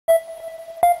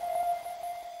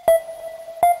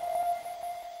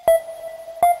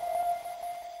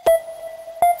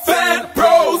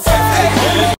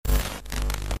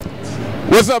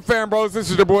What's up, fam bros? This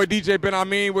is your boy DJ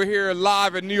Benhameen. We're here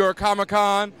live at New York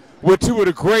Comic-Con with two of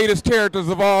the greatest characters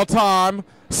of all time,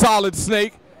 Solid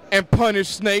Snake and Punish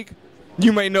Snake.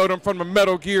 You may know them from the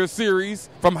Metal Gear series,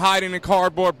 from hiding in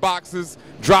cardboard boxes,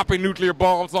 dropping nuclear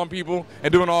bombs on people,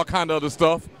 and doing all kind of other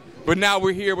stuff. But now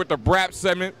we're here with the BRAAP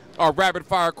segment, our rapid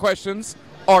fire questions.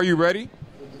 Are you ready?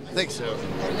 I think so.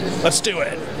 Let's do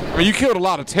it. I mean, you killed a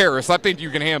lot of terrorists. I think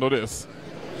you can handle this.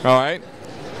 All right.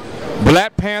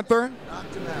 Black Panther.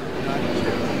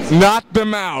 Knocked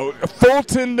them out.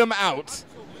 Fultoned them out.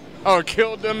 Oh,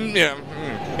 killed them? Yeah.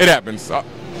 It happens. All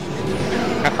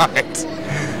right.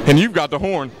 And you've got the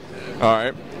horn. All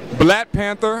right. Black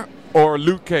Panther or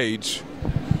Luke Cage?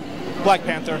 Black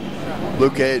Panther.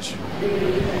 Luke Cage.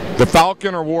 The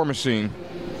Falcon or War Machine?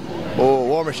 Oh,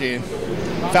 War Machine.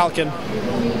 Falcon.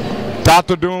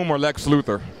 Dr. Doom or Lex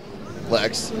Luthor?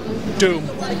 Lex. Doom.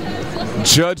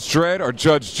 Judge Dredd or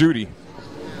Judge Judy?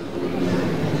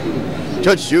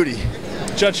 Judge Judy.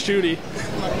 Judge Judy.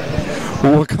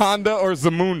 Wakanda or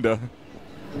Zamunda?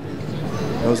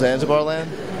 That was Zanzibar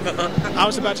land? I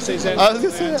was about to say Zanzibar. I was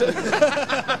going to say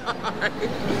that.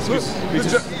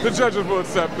 The judges will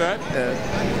accept that. Yeah.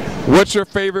 What's your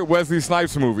favorite Wesley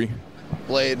Snipes movie?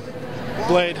 Blade.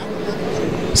 Blade.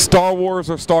 Star Wars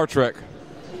or Star Trek?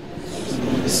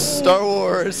 Star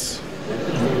Wars.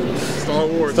 Star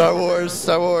Wars. Star Wars.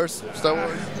 Star Wars. Star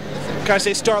Wars. Can I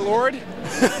say Star-Lord? We'll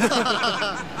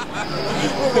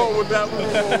roll with that one.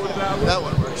 That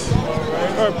one works.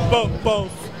 Or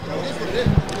both.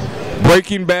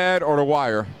 Breaking Bad or The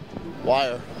Wire?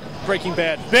 Wire. Breaking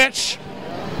Bad. Bitch!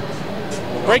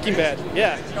 Breaking Bad,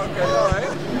 yeah. Okay, all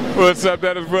right. We'll accept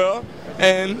that as well.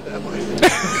 And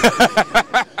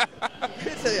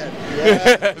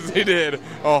yes, he did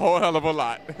a whole hell of a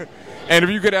lot. And if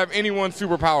you could have any one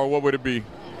superpower, what would it be?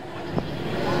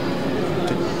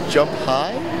 Jump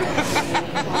high?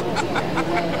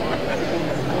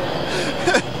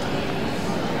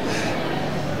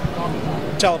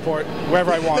 Teleport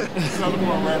wherever I want.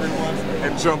 Teleport wherever you want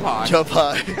and jump high. Jump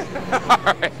high. All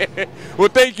right. Well,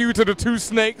 thank you to the two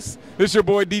snakes. This is your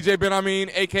boy DJ Benhameen,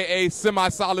 a.k.a.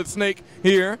 Semi-Solid Snake,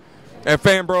 here at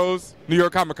Fan Bros, New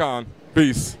York Comic-Con.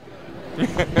 Peace.